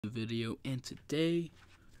Video, and today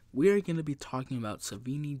we are going to be talking about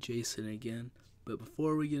Savini Jason again. But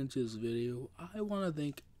before we get into this video, I want to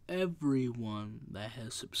thank everyone that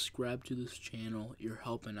has subscribed to this channel. You're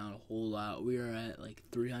helping out a whole lot. We are at like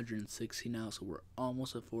 360 now, so we're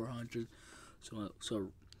almost at 400. So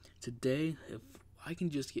today, if I can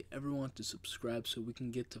just get everyone to subscribe so we can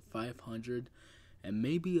get to 500 and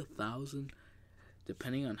maybe 1,000,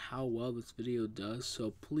 depending on how well this video does.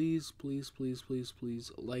 So please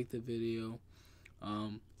like the video.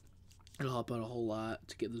 It'll help out a whole lot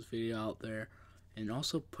to get this video out there, and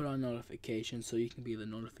also put on notifications so you can be the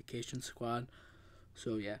notification squad.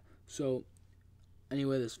 So yeah, so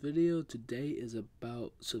anyway, this video today is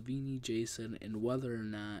about Savini Jason and whether or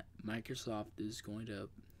not Microsoft is going to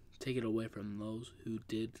take it away from those who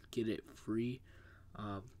did get it free.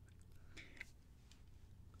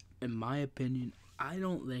 In my opinion, I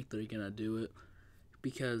don't think they're gonna do it,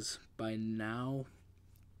 because by now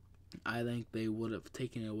I think they would have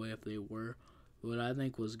taken it away if they were. What I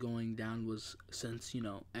think was going down was, since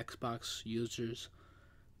Xbox users,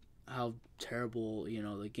 how terrible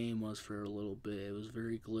the game was for a little bit. It was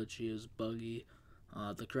very glitchy, it was buggy.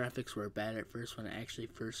 The graphics were bad at first when it actually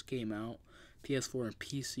first came out. PS4 and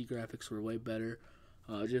PC graphics were way better.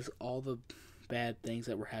 Just all the bad things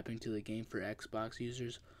that were happening to the game for Xbox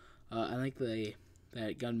users. I think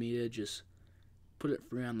that Gun Media just put it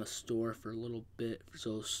free on the store for a little bit,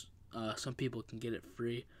 so some people can get it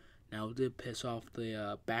free. Now, it did piss off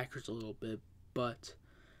the backers a little bit, but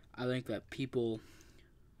I think that people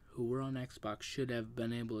who were on Xbox should have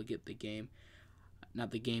been able to get the game.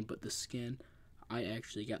 Not the game, but the skin. I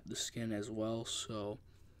actually got the skin as well, so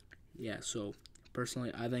yeah. So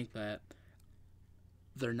personally, I think that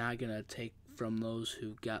they're not going to take from those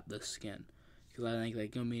who got the skin, because I think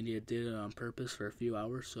that Gun Media did it on purpose for a few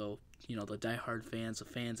hours, so the diehard fans, the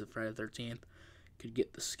fans of Friday the 13th, could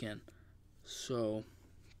get the skin. So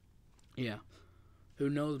yeah, who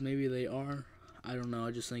knows? Maybe they are. I don't know.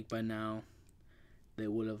 I just think by now they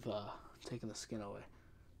would have taken the skin away.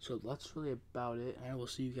 So that's really about it. I will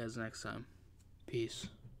see you guys next time. Peace.